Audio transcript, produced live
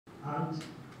Act.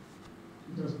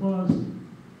 It has passed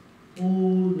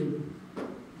all the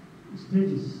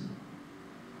stages,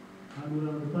 and we are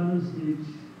on the final stage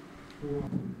for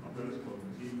Affairs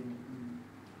Committee.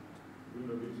 We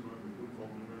know this one, the good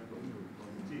compliment of the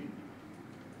committee.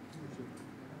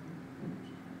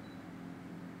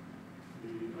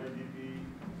 The IDP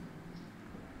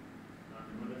and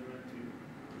the management team.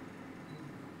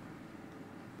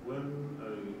 When I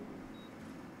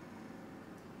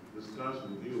discussed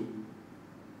with you,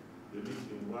 the need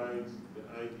to invite the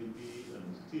IDP and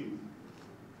his team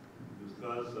to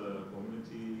discuss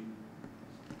community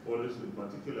policy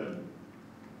particularly.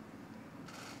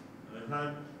 I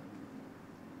had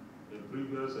a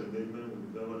previous engagement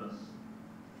with governors,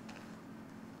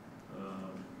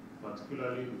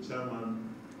 particularly the chairman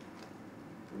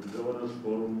of the Governors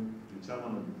Forum, the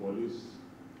chairman of the police,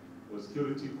 or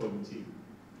security committee,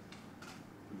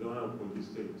 the governor of Kogi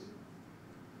State,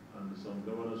 and some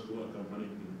governors who accompanied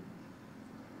him.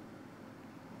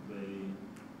 They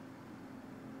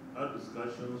had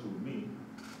discussions with me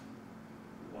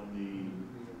on the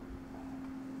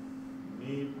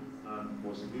need and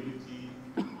possibility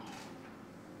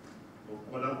of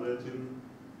collaborating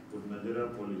with Nigerian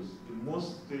police. In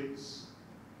most states,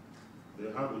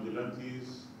 they have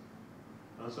vigilantes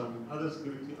and some other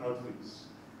security outfits.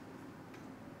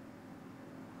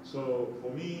 So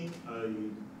for me, I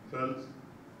felt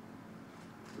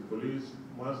the police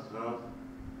must have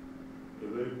a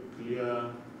very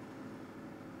clear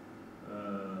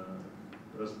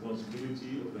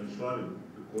responsibility of ensuring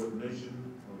the coordination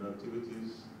of the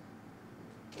activities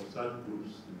of such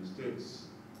groups in the states.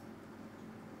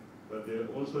 But they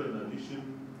also, in addition,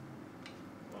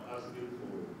 are asking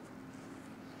for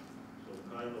some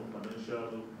kind of financial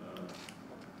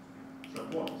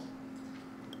support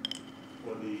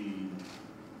for the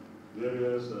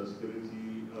various security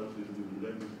outfits, the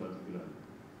vigilantes particularly.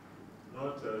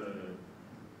 Not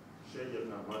Sheikh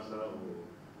Kamasa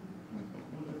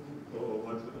or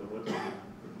whatever.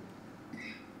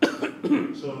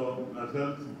 So I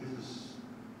felt this is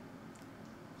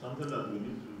something that we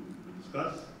need to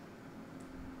discuss.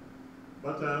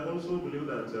 But I also believe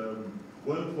that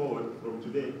going forward from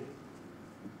today,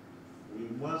 we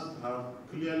must have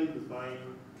clearly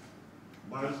defined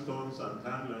milestones and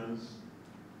timelines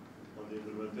on the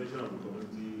implementation of the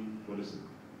community policy.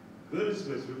 Very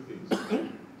specific things.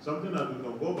 Something that we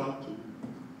can go back to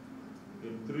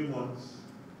in 3 months,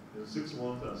 in 6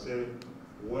 months, and say,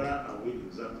 where are we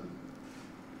exactly?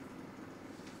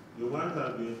 You might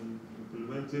have been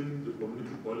implementing the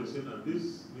community policy, and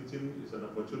this meeting is an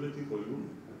opportunity for you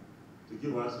to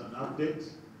give us an update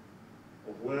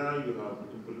of where you have,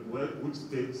 which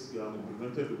states you have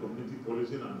implemented the community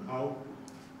policy and how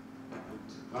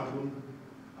it happened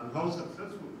and how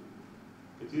successful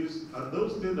it is. And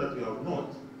those states that you have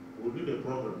not will need a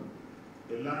program,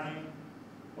 a line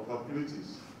of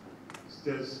activities.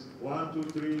 States 1, 2,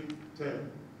 3,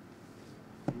 10.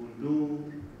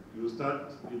 You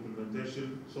start the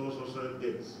implementation, so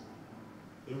dates.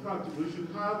 In fact, we should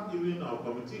have even our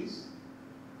committees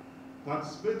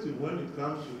participating when it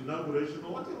comes to inauguration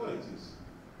or whatever it is,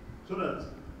 so that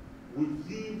we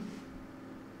give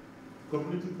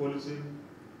community policy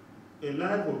a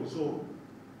life of its own.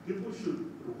 People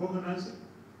should recognize it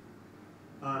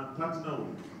and partner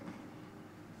with it.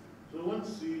 So we want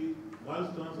to see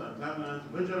milestones and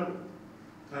timelines, measurable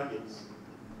targets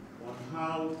on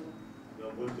how we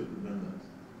are going to implement that.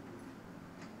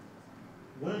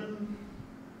 When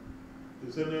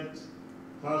the Senate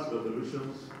passed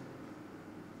resolutions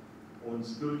on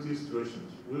security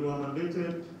situations, we were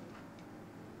mandated,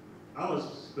 I was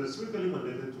specifically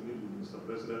mandated to meet with Mr.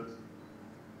 President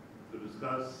to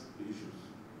discuss the issues.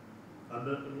 And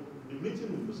the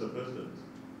meeting with Mr. President,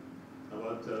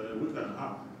 about a week and a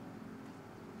half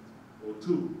or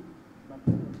 2,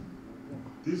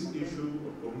 this issue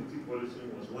of community policing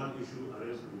was one issue I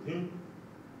raised with him,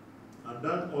 and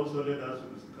that also led us to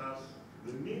discuss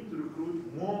the need to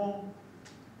recruit more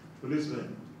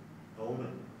policemen and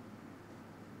women,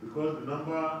 because the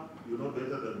number, you know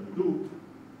better than we do,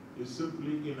 is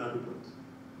simply inadequate.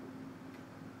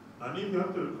 And if you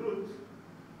have to recruit,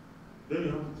 then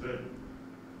you have to train.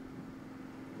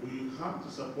 We have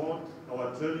to support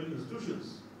our training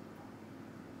institutions.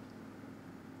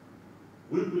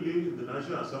 We believe in the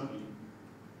National Assembly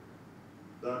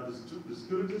that the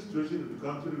security situation in the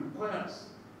country requires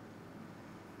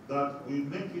that we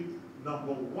make it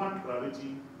 #1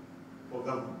 priority for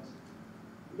government.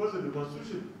 Because in the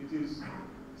Constitution, it is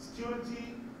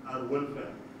security and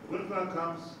welfare. Welfare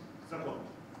comes second.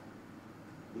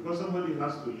 Because somebody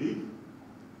has to live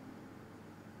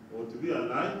or to be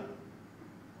alive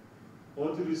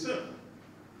or to be safe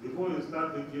before you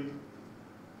start thinking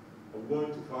of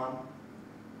going to farm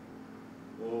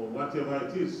or whatever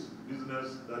it is,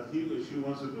 business that he or she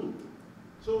wants to do.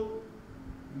 So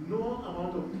no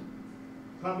amount of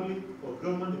public or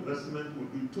government investment will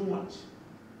be too much.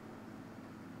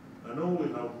 I know we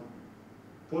have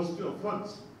paucity of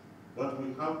funds, but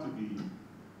we have to be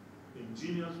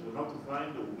ingenious. We have to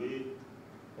find a way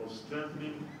of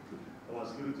strengthening our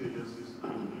security agencies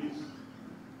and the police.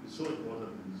 It's so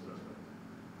important in this respect.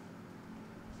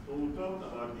 So we talked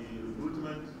about the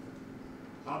recruitment.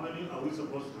 How many are we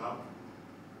supposed to have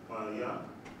per year?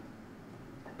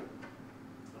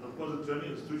 And of course the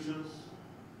training institutions,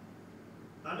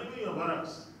 and even your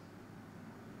barracks.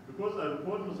 Because I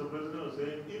report Mr. President was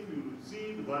saying, if you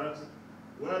see the barracks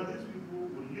where these people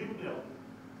will leave their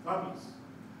families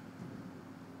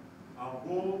and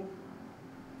go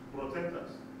to protect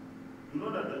us, you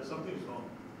know that something is wrong.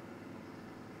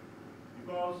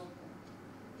 Because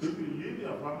if you leave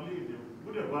your family in a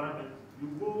good environment, you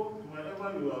go to wherever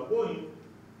you are going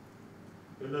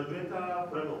in a better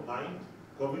frame of mind,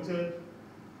 committed.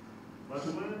 But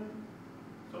when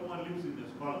someone lives in a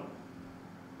scholar,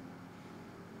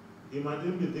 he might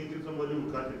even be thinking somebody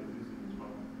will catch a disease in his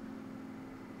family.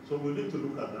 So we need to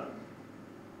look at that.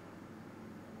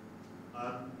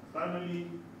 And finally,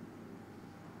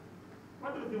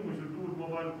 what do you think we should do with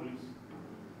mobile police?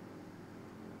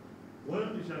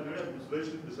 When the Shagari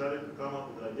administration decided to come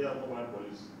up with the idea of mobile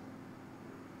police,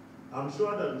 I'm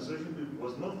sure the administration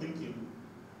was not thinking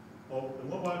of the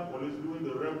mobile police doing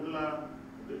the regular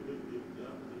the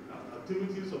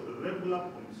activities of the regular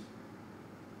police.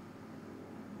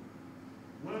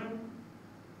 When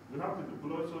we have to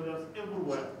deploy soldiers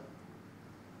everywhere,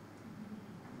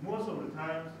 most of the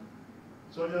times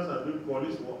soldiers are doing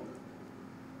police work.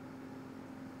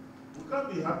 We can't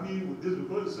be happy with this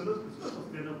because it's not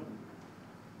sustainable.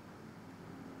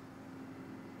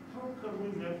 How can we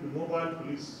make the mobile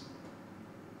police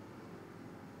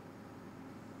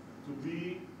to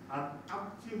be an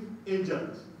active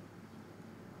agent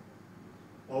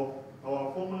of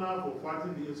our formula for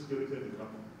fighting the insecurity in the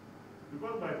country?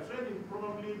 Because by training,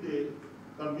 probably they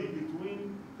can be between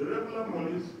the regular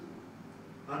police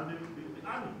and the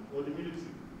army or the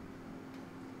military.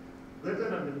 Better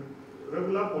than the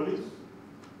regular police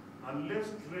and less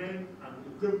trained and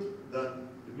equipped than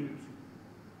the military.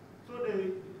 So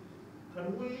can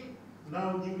we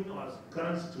now, given our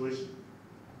current situation,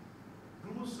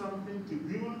 do something to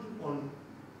build on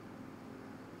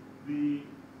the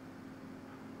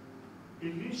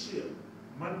initial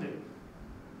mandate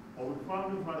of the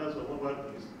founding fathers of mobile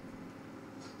police?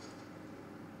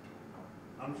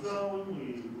 I'm sure when we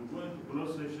go into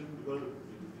closed session, because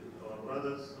our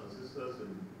brothers and sisters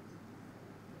in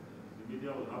the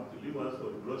media will have to leave us for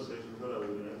the closed session so that we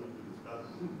are able to discuss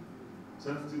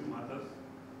sensitive matters.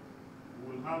 We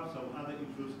will have some other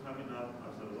issues coming up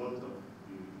as a result of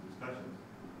the discussions.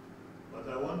 But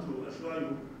I want to assure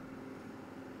you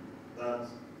that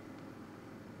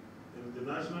in the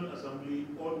National Assembly,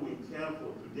 all we care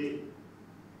for today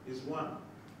is one,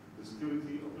 the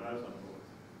security of lives and property.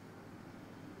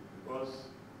 Because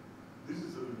this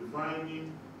is redefining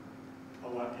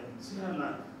our entire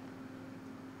life.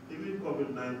 Even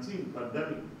COVID-19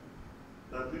 pandemic,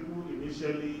 that people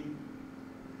initially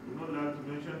do not like to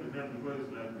mention the name because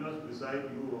it's like just beside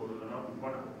you or around the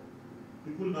corner.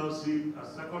 People now see it as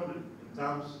secondary in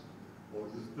terms of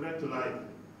the threat to life,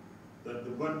 that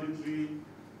the banditry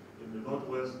in the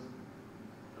northwest,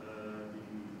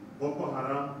 the Boko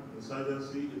Haram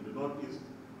insurgency in the northeast,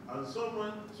 and so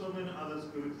many other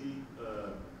security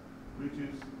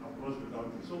breaches across the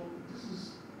country. So this is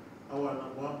our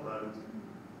number one priority.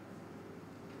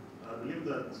 I believe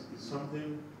that it's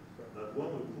something that when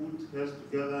we put heads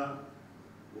together,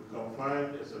 we can find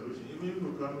a solution. Even if we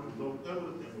cannot resolve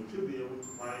everything, we should be able to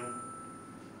find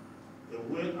a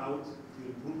way out to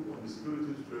improve on the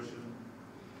security situation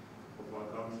of our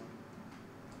country.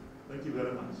 Thank you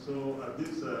very much. So at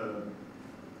this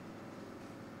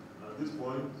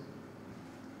point,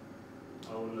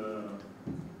 I will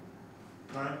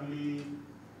kindly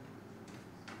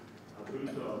appeal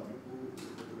to our people,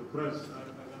 the press. I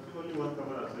can see only one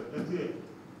camera said, NTA.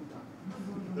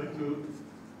 Thank you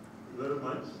very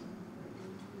much.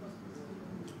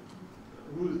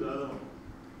 Who is the other one?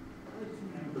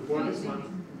 The policeman?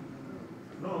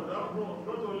 No, not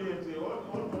only NTA,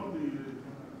 all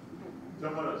the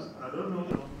cameras. I don't know.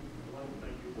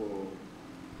 Thank you for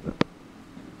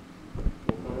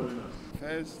covering us.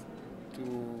 First, to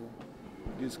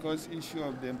discuss issue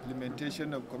of the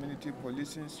implementation of community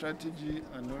policing strategy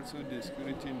and also the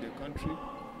security in the country,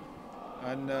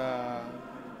 and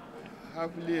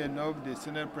happily enough, the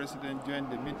Senate President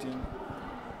joined the meeting,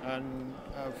 and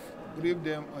I've briefed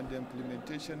them on the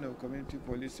implementation of community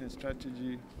policing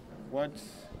strategy, what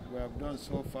we have done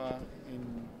so far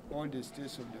in all the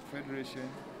states of the Federation.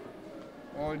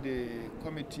 All the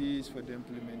committees for the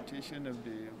implementation of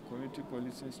the community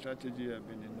policing strategy have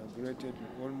been inaugurated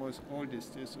in almost all the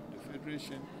states of the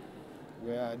Federation.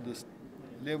 We are at this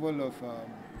level of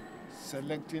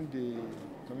selecting the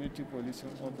community policing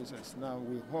officers. Now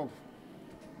we hope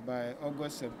by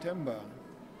August, September,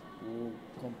 we'll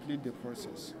complete the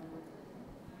process.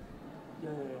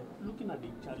 Looking at the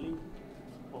challenge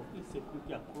of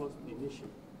insecurity across the nation,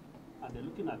 and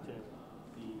looking at the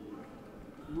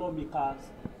lawmakers'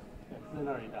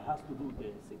 plenary that has to do with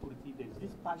the security, there's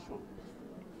this passion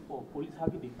for police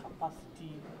having the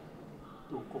capacity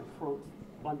to confront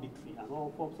banditry and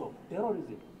all forms of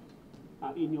terrorism.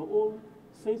 In your own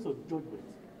sense of judgment,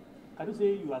 can you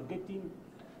say you are getting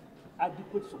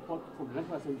adequate support from the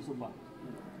National Assembly so far?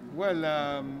 Well,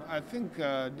 I think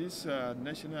this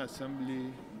National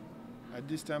Assembly at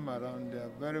this time around, they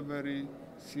are very, very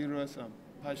serious and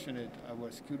passionate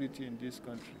about security in this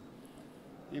country.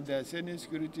 If there's any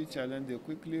security challenge, they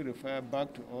quickly refer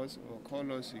back to us or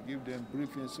call us to give them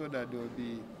briefings so that they'll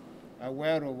be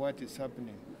aware of what is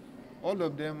happening. All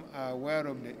of them are aware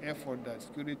of the effort that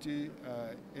security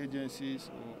agencies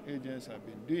or agents have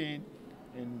been doing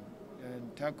in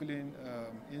tackling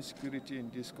insecurity in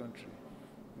this country.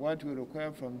 What we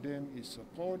require from them is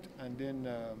support and then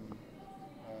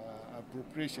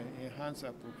appropriation, enhanced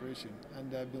appropriation, and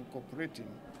they have been cooperating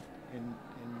in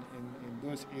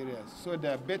those areas. So they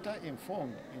are better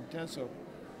informed in terms of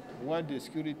what the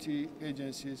security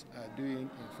agencies are doing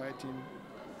in fighting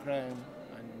crime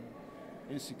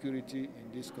and insecurity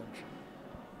in this country.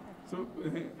 So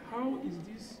how is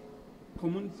this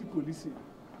community policing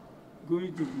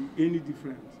going to be any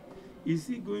different? Is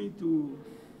it going to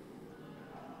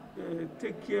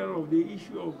take care of the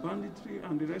issue of banditry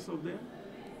and the rest of them?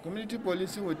 Community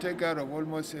policing will take care of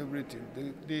almost everything.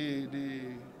 The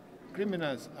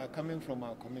criminals are coming from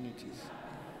our communities,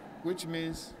 which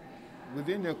means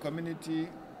within your community,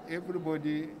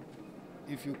 everybody,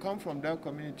 if you come from that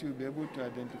community, you'll be able to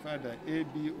identify that A,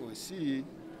 B, or C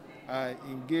are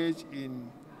engaged in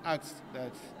acts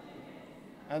that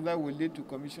either will lead to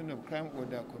commission of crime or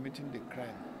they are committing the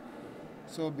crime.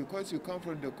 So because you come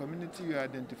from the community, you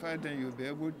identify them, you'll be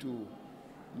able to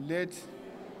let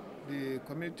the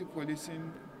community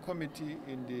policing committee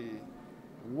in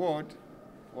the ward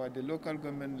or at the local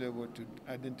government level to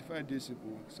identify these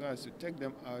people so as to take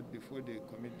them out before they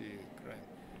commit the crime.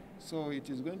 So it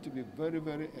is going to be very,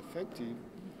 very effective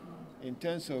in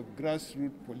terms of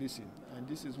grassroots policing, and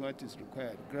this is what is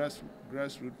required,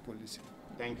 grassroots policing.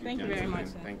 Thank you. Thank you very much,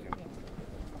 sir. Thank you.